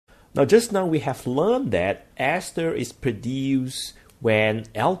Now, just now we have learned that ester is produced when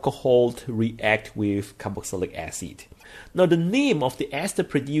alcohol react with carboxylic acid. Now, the name of the ester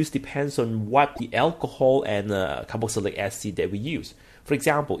produced depends on what the alcohol and carboxylic acid that we use. For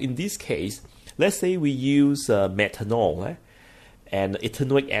example, in this case, let's say we use methanol and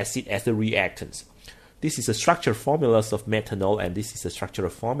ethanoic acid as the reactants. This is the structural formulas of methanol, and this is the structural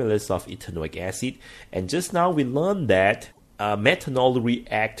formulas of ethanoic acid. And just now we learned that methanol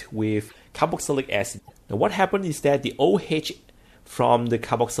react with carboxylic acid. Now, what happened is that the OH from the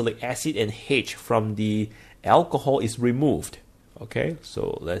carboxylic acid and H from the alcohol is removed. Okay,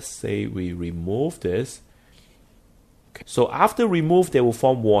 so let's say we remove this. Okay. So after remove, they will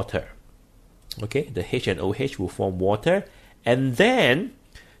form water. Okay, the H and OH will form water, and then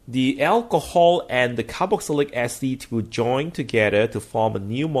the alcohol and the carboxylic acid will join together to form a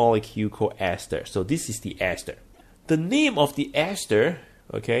new molecule called ester. So this is the ester. The name of the ester,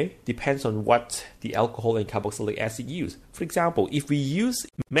 okay, depends on what the alcohol and carboxylic acid use. For example, if we use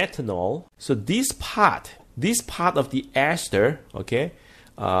methanol, so this part of the ester, okay,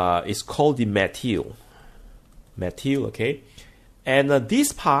 is called the methyl, okay, and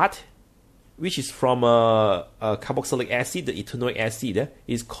this part, which is from carboxylic acid, the ethanoic acid,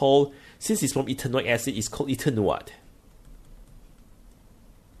 is called, since it's from ethanoic acid, it's called ethanoate.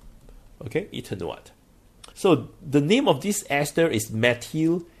 Okay, ethanoate. So the name of this ester is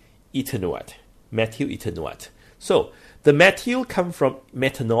methyl ethanoate. Methyl ethanoate. So the methyl come from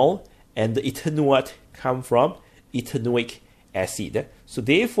methanol, and the ethanoate come from ethanoic acid. So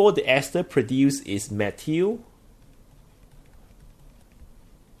therefore, the ester produced is methyl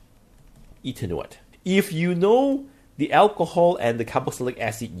ethanoate. If you know the alcohol and the carboxylic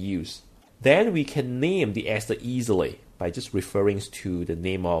acid used, then we can name the ester easily by just referring to the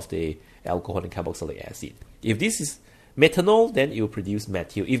name of the alcohol and carboxylic acid. If this is methanol, then it will produce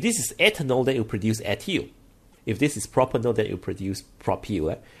methyl. If this is ethanol, then it will produce ethyl. If this is propanol, then it will produce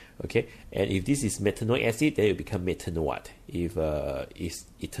propyl. Okay, and if this is methanoic acid, then it will become methanoate. If it's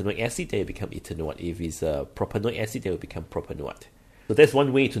ethanoic acid, then it will become ethanoate. If it's propanoic acid, then it will become propanoate. So that's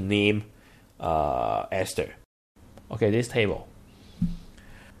one way to name ester. Okay, this table.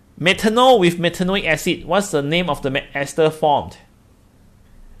 Methanol with methanoic acid. What's the name of the ester formed?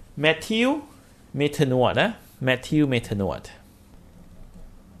 Methyl methanoate. Methyl methanoate.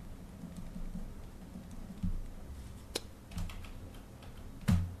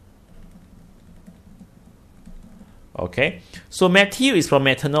 Okay, so methyl is from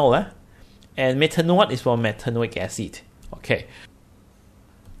methanol, and methanoate is from methanoic acid.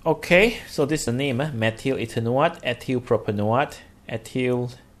 Okay, so this is the name, methyl ethanoate, ethyl propanoate,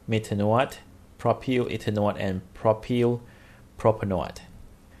 ethyl methanoate, propyl ethanoate, and propyl propanoate.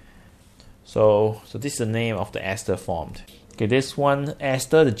 So this is the name of the ester formed. Okay, this one,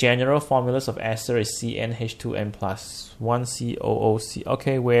 ester, the general formulas of ester is CnH2n plus 1 COOC.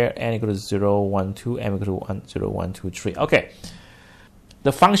 Okay, where n equal to 0, 1, 2, m equal to 1, 0, 1, 2, 3. Okay,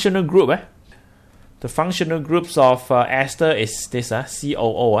 the functional group, the functional groups of ester is this,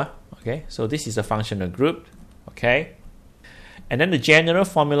 COO. Okay, so this is a functional group. Okay, and then the general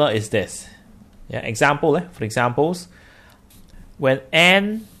formula is this. Yeah, example, for examples, when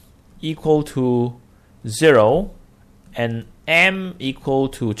n equal to 0 and m equal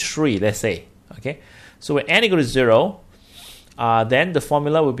to 3, let's say. Okay, so when n equal to 0, then the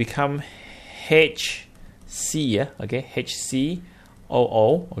formula will become HC, okay,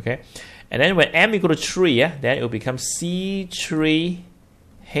 HCOO, okay, and then when m equal to 3, then it will become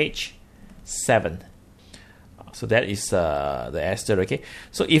C3H7. So that is the ester, okay.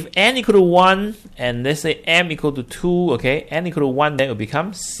 So if n equal to 1 and let's say m equal to 2, okay, n equal to 1, then it will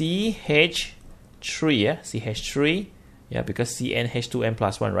become CH3, CH3, yeah, because CnH2n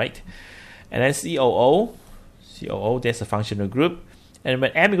plus 1, right? And then COO, that's a functional group. And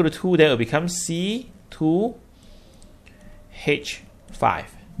when m equal to 2, then it will become C2H5.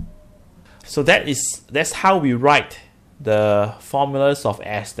 So that's how we write the formulas of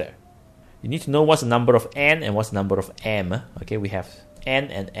ester. You need to know what's the number of N and what's the number of M. Okay, we have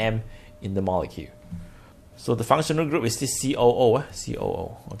N and M in the molecule. So the functional group is this COO.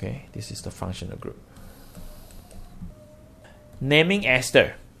 COO. Okay, this is the functional group. Naming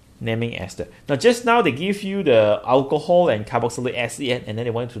ester. Naming ester. Now, just now they give you the alcohol and carboxylic acid, and then they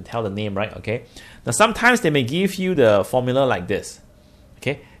want you to tell the name, right? Okay. Now, sometimes they may give you the formula like this.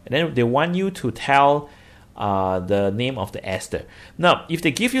 Okay, and then they want you to tell the name of the ester. Now, if they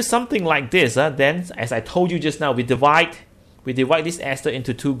give you something like this, then as I told you just now, we divide this ester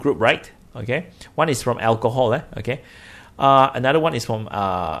into two groups, right? Okay, one is from alcohol, okay. Another one is from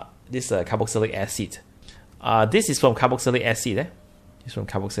this carboxylic acid. This is from carboxylic acid. It's from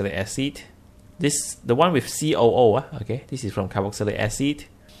carboxylic acid. This, the one with COO, okay, this is from carboxylic acid.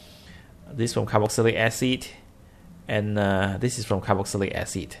 This from carboxylic acid, and this is from carboxylic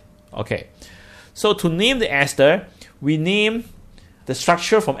acid. Okay, so to name the ester, we name the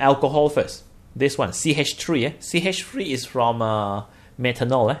structure from alcohol first. This one, CH3. CH3 is from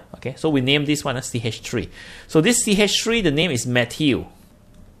methanol. Okay, so we name this one as CH3. So this CH3, the name is methyl.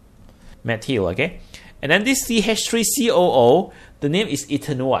 Methyl, okay, and then this CH3COO, the name is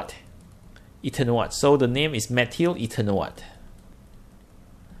ethanoate. Ethanoate. So the name is methyl ethanoate.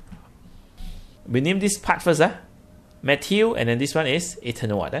 We name this part first, methyl, and then this one is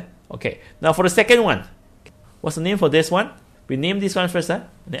ethanoate. Okay, now for the second one, what's the name for this one? We name this one first, and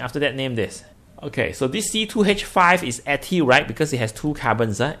then after that name this. Okay, so this C2H5 is ethyl, right? Because it has two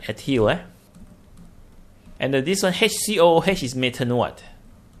carbons, ethyl. And this one HCOOH is methanoate.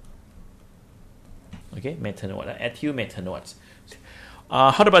 Okay, methanoate, ethyl methanoate.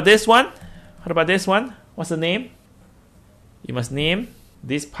 How about this one? How about this one? What's the name? You must name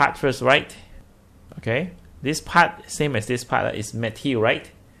this part first, right? Okay, this part, same as this part, is methyl,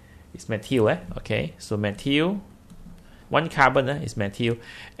 right? It's methyl, okay, so methyl, one carbon is methyl,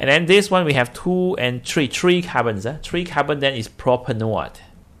 and then this one we have 2 and 3 carbons. 3 carbon then is propanoate.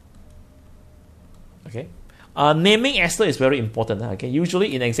 Okay, naming ester is very important. Okay,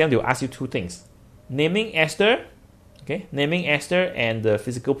 usually in exam they will ask you two things: naming ester, okay, naming ester, and the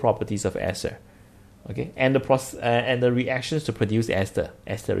physical properties of ester. Okay, and the process and the reactions to produce ester,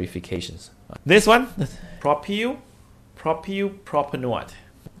 esterifications. This one, propanoate.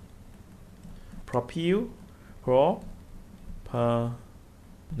 Propanoate.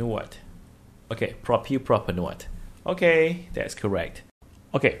 Okay, propanoate. Okay, that's correct.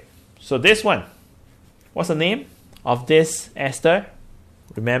 Okay, so this one, what's the name of this ester?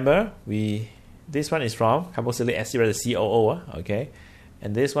 Remember, this one is from carboxylic acid, the COO. Okay,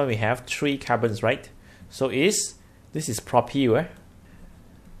 and this one we have 3 carbons, right? So this is propyl.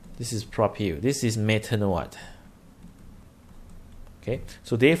 This is propyl. This is methanoate. Okay,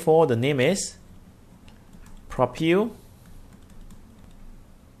 so therefore the name is propyl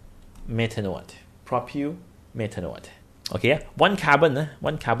methanoate. Propyl methanoate. Okay, one carbon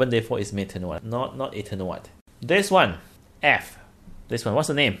therefore is methanoate, not ethanoate. This one, F. This one, what's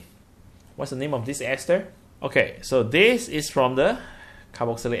the name? What's the name of this ester? Okay, so this is from the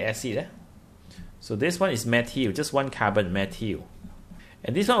carboxylic acid. So this one is methyl, just one carbon, methyl.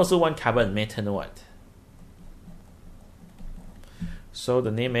 And this one also one carbon, methanoate. So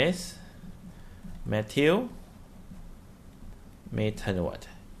the name is methyl methanoate.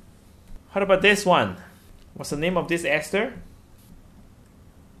 How about this one? What's the name of this ester?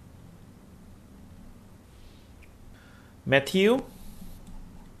 Methyl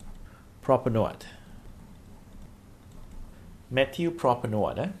propanoate. Methyl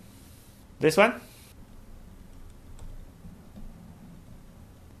propanoate. This one?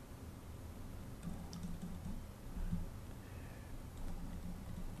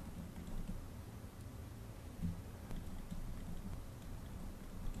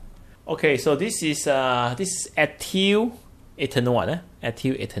 Okay, so this is ethyl ethanoate.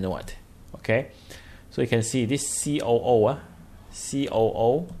 Ethyl ethanoate. Okay, so you can see this COO,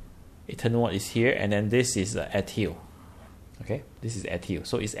 COO ethanoate is here, and then this is ethyl. Okay, this is ethyl.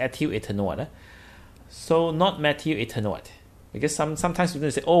 So it's ethyl ethanoate. So not methyl ethanoate, because sometimes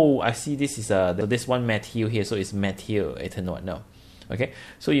students say, oh, I see this is this one methyl here, so it's methyl ethanoate. No. Okay,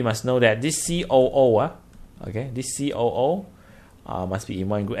 so you must know that this COO, okay, this COO must be in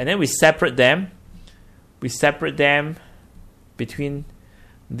one group, and then we separate them. We separate them between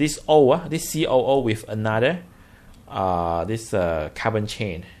this O, this COO with another this carbon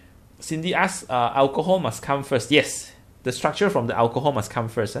chain. Cindy asks, alcohol must come first. Yes, the structure from the alcohol must come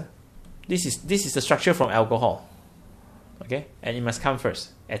first. This is the structure from alcohol. Okay, and it must come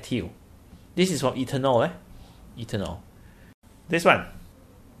first. Ethyl. This is from ethanol. Ethanol. This one.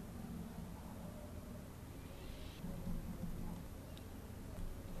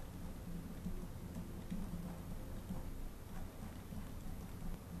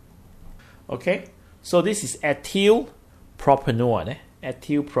 Okay, so this is ethyl propanoate.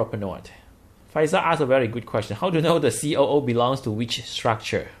 Ethyl propanoate. Faisal asked a very good question. How do you know the COO belongs to which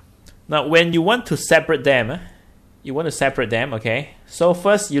structure? Now, when you want to separate them, okay? So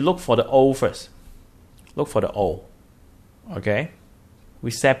first, you look for the O first. Look for the O. Okay?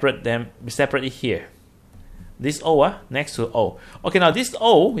 We separate them. We separate it here. This O, next to O. Okay, now this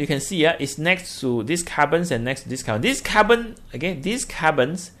O, you can see, is next to these carbons and next to this carbon. This carbon, again, these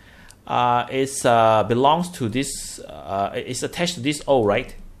carbons belongs to this, is attached to this O,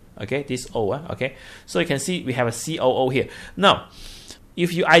 right? Okay, this O, okay? So you can see we have a COO here. Now,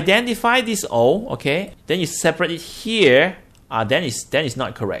 if you identify this O, okay, then you separate it here, then it's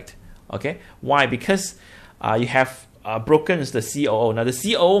not correct. Okay, why? Because you have broken the COO. Now the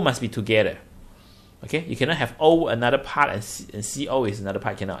COO must be together. Okay, you cannot have O another part and CO is another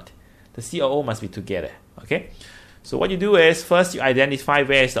part. Cannot. The COO must be together. Okay, so what you do is first you identify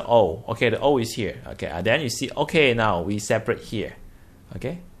where is the O. Okay, the O is here. Okay, then you see. Okay, now we separate here.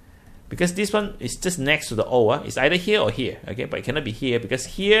 Okay, because this one is just next to the O. It's either here or here. Okay, but it cannot be here because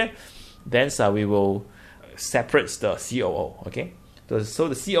here, then we will separate the COO. Okay, so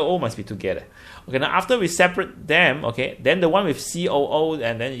the COO must be together. Okay, now after we separate them, okay, then the one with COO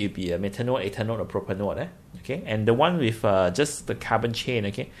and then it'll be a methanol, ethanol, or propanol. Okay, and the one with just the carbon chain,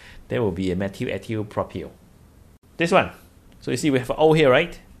 okay, there will be a methyl, ethyl, propyl. This one. So you see we have an O here,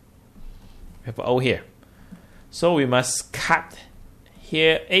 right? We have an O here. So we must cut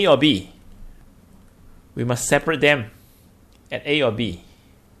here A or B. We must separate them at A or B.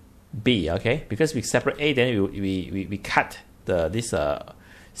 B, okay? Because we separate A, then we cut this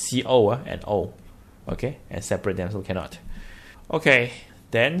CO and O, okay? And separate them, so cannot. Okay,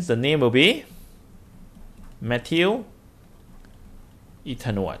 then the name will be methyl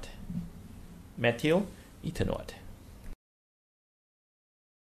ethanoate. Methyl ethanoate.